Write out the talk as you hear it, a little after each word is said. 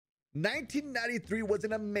1993 was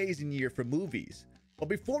an amazing year for movies. But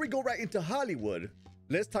before we go right into Hollywood,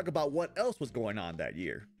 let's talk about what else was going on that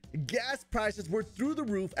year. Gas prices were through the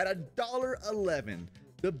roof at $1.11.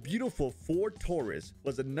 The beautiful Ford Taurus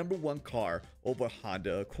was the #1 car over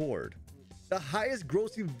Honda Accord. The highest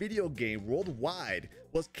grossing video game worldwide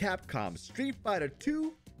was Capcom's Street Fighter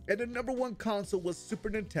 2, and the #1 console was Super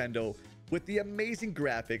Nintendo with the amazing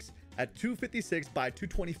graphics at 256 by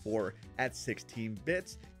 224 at 16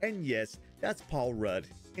 bits. And yes, that's Paul Rudd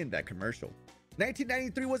in that commercial.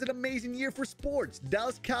 1993 was an amazing year for sports.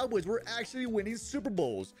 Dallas Cowboys were actually winning Super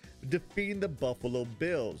Bowls, defeating the Buffalo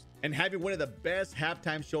Bills, and having one of the best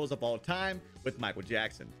halftime shows of all time with Michael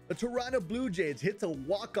Jackson. The Toronto Blue Jays hits a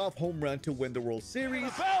walk-off home run to win the World Series.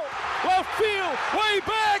 Left field, way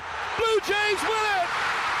back, Blue Jays win it!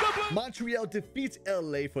 Montreal defeats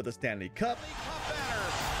LA for the Stanley Cup.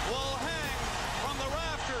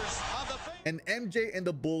 And MJ and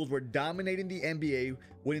the Bulls were dominating the NBA,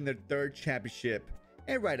 winning their 3rd championship.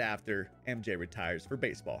 And right after, MJ retires for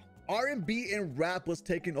baseball. R&B and rap was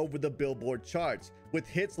taking over the Billboard charts with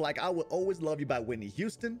hits like I Will Always Love You by Whitney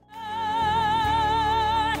Houston,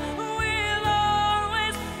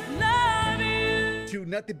 to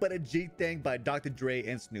Nothing But a G Thing by Dr. Dre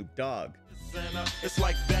and Snoop Dogg. It's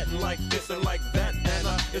like that and like this and like that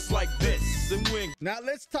and it's like this and wing. Now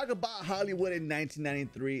let's talk about Hollywood in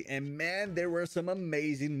 1993, and man, there were some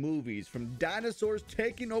amazing movies, from dinosaurs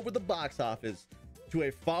taking over the box office to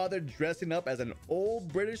a father dressing up as an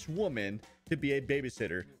old British woman to be a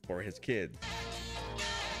babysitter for his kids.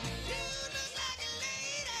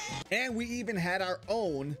 And we even had our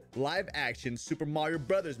own live-action Super Mario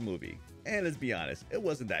Brothers movie. And let's be honest, it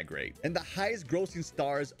wasn't that great. And the highest grossing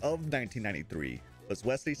stars of 1993 was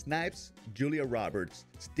Wesley Snipes, Julia Roberts,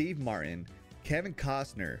 Steve Martin, Kevin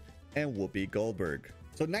Costner, and Whoopi Goldberg.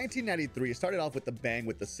 So 1993 started off with a bang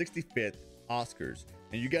with the 65th Oscars.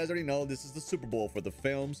 And you guys already know this is the Super Bowl for the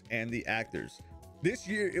films and the actors. This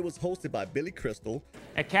year, it was hosted by Billy Crystal.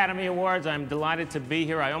 Academy Awards, I'm delighted to be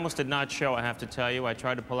here. I almost did not show, I have to tell you. I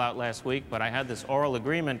tried to pull out last week, but I had this oral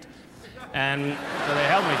agreement, and so they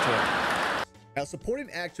held me to it. Now,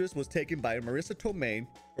 supporting actress was taken by Marissa Tomei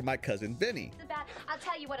for My Cousin Vinny. I'll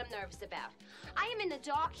tell you what I'm nervous about. I am in the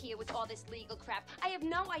dark here with all this legal crap. I have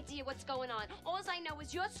no idea what's going on. All I know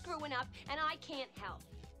is you're screwing up, and I can't help.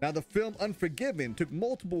 Now, the film Unforgiven took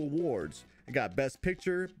multiple awards. It got Best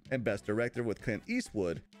Picture and Best Director with Clint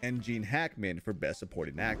Eastwood and Gene Hackman for Best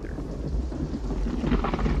Supporting Actor.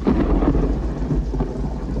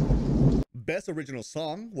 Best Original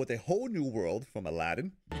Song with A Whole New World from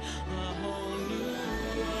Aladdin. A whole new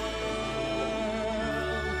world,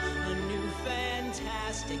 a new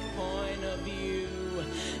fantastic point of view.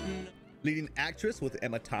 Leading Actress with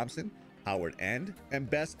Emma Thompson, Howard End, and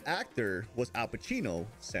Best Actor was Al Pacino,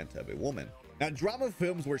 Scent of a Woman. Now, drama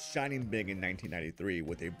films were shining big in 1993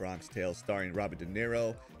 with A Bronx Tale starring Robert De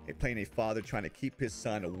Niro, playing a father trying to keep his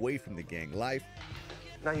son away from the gang life.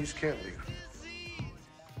 Now you can't leave.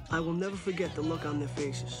 I will never forget the look on their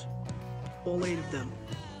faces. All 8 of them.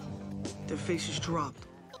 Their faces dropped.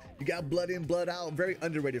 You got Blood In, Blood Out, very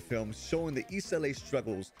underrated films showing the East LA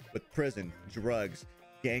struggles with prison, drugs,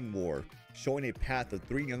 gang war, showing a path of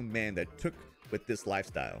 3 young men that took with this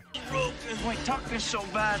lifestyle. Why talking so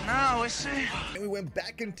bad now, is it? And we went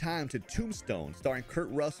back in time to Tombstone, starring Kurt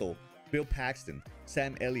Russell, Bill Paxton,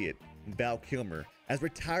 Sam Elliott, and Val Kilmer, as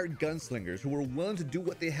retired gunslingers who were willing to do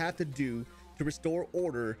what they have to do to restore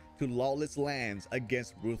order to lawless lands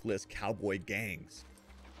against ruthless cowboy gangs.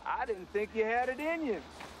 I didn't think you had it in you.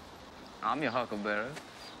 I'm your huckleberry.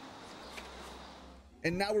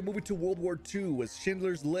 And now we're moving to World War II with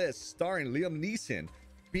Schindler's List, starring Liam Neeson,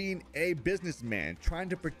 being a businessman trying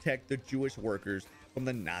to protect the Jewish workers from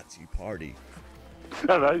the Nazi party.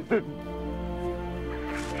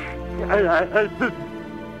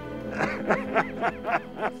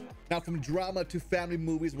 Now, from drama to family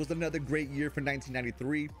movies was another great year for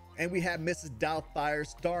 1993. And we had Mrs. Doubtfire,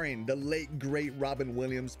 starring the late great Robin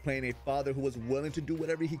Williams, playing a father who was willing to do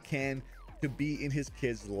whatever he can to be in his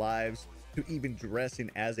kids' lives, to even dressing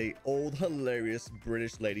as a old hilarious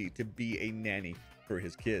British lady to be a nanny for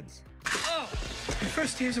his kids. Oh, my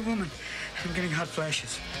first day as a woman. I'm getting hot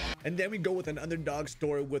flashes. And then we go with an underdog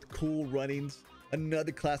story with Cool Runnings,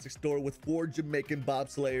 another classic story with 4 Jamaican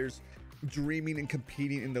bobslayers dreaming and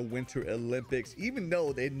competing in the Winter Olympics, even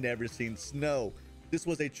though they'd never seen snow. This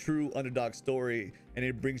was a true underdog story, and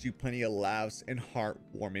it brings you plenty of laughs and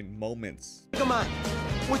heartwarming moments. Come on,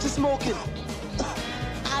 what you smoking?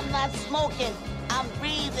 I'm not smoking, I'm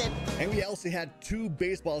breathing. And we also had 2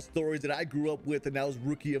 baseball stories that I grew up with, and that was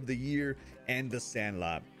Rookie of the Year and The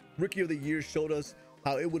Sandlot. Rookie of the Year showed us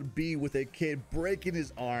how it would be with a kid breaking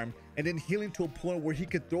his arm and then healing to a point where he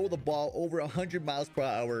could throw the ball over 100 miles per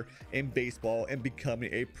hour in baseball and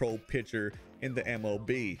becoming a pro pitcher in the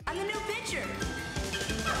MLB. I'm the new pitcher.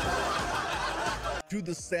 To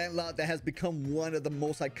the Sandlot that has become one of the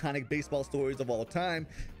most iconic baseball stories of all time,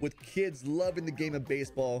 with kids loving the game of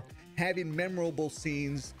baseball, having memorable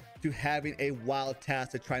scenes, to having a wild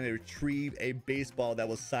task of trying to retrieve a baseball that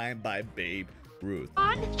was signed by Babe Ruth.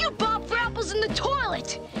 You bob for apples in the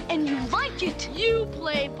toilet, and you like it. You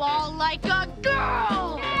play ball like a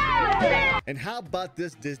girl. And how about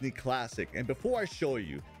this Disney classic? And before I show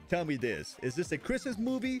you, tell me this, is this a Christmas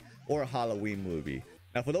movie or a Halloween movie?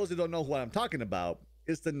 Now, for those who don't know what I'm talking about,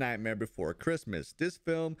 it's The Nightmare Before Christmas. This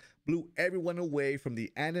film blew everyone away, from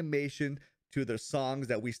the animation to the songs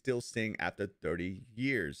that we still sing after 30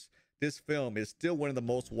 years. This film is still one of the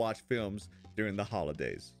most watched films during the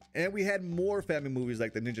holidays. And we had more family movies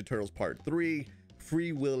like the Ninja Turtles Part 3,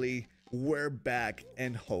 Free Willy, We're Back,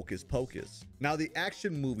 and Hocus Pocus. Now, the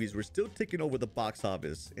action movies were still taking over the box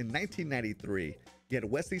office. In 1993, you had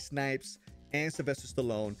Wesley Snipes and Sylvester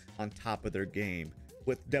Stallone on top of their game,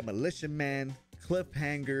 with Demolition Man,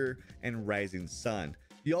 Cliffhanger, and Rising Sun.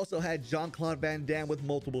 You also had Jean-Claude Van Damme with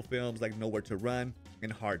multiple films like Nowhere to Run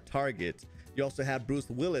and Hard Target. You also had Bruce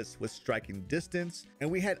Willis with Striking Distance.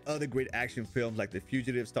 And we had other great action films like The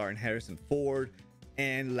Fugitive starring Harrison Ford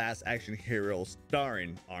and Last Action Hero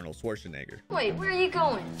starring Arnold Schwarzenegger. Wait, where are you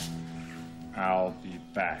going? I'll be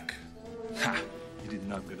back. Ha! You did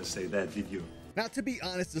not gonna say that, did you? Now, to be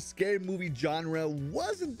honest, the scary movie genre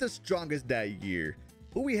wasn't the strongest that year,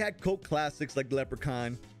 but we had cult classics like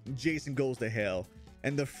Leprechaun, Jason Goes to Hell,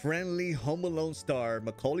 and the friendly Home Alone star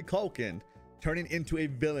Macaulay Culkin turning into a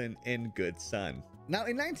villain in Good Son. Now,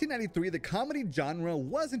 in 1993, the comedy genre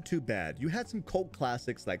wasn't too bad. You had some cult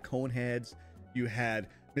classics like Coneheads, you had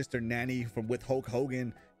Mr. Nanny with Hulk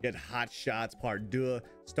Hogan, you had Hot Shots Part 2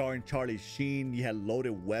 starring Charlie Sheen, you had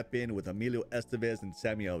Loaded Weapon with Emilio Estevez and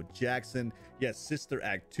Samuel L. Jackson, you had Sister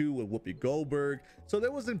Act 2 with Whoopi Goldberg. So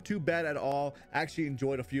that wasn't too bad at all. I actually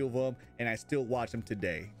enjoyed a few of them, and I still watch them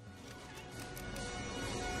today.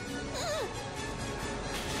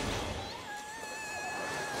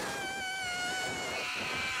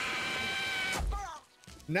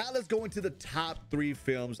 Now let's go into the top 3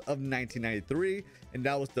 films of 1993, and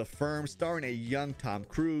that was The Firm starring a young Tom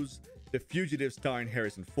Cruise, The Fugitive starring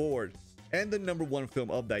Harrison Ford, and the #1 film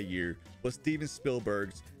of that year was Steven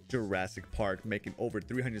Spielberg's Jurassic Park, making over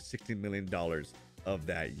 $360 million of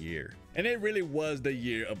that year. And it really was the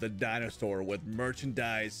year of the dinosaur, with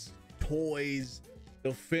merchandise, toys.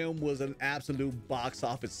 The film was an absolute box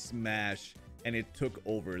office smash, and it took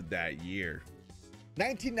over that year.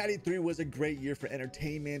 1993 was a great year for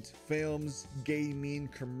entertainment, films, gaming,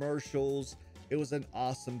 commercials. It was an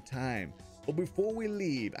awesome time. But before we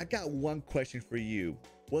leave, I got one question for you.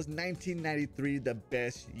 Was 1993 the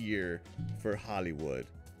best year for Hollywood?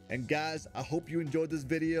 And guys, I hope you enjoyed this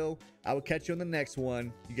video. I will catch you on the next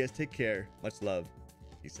one. You guys take care. Much love.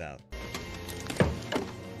 Peace out.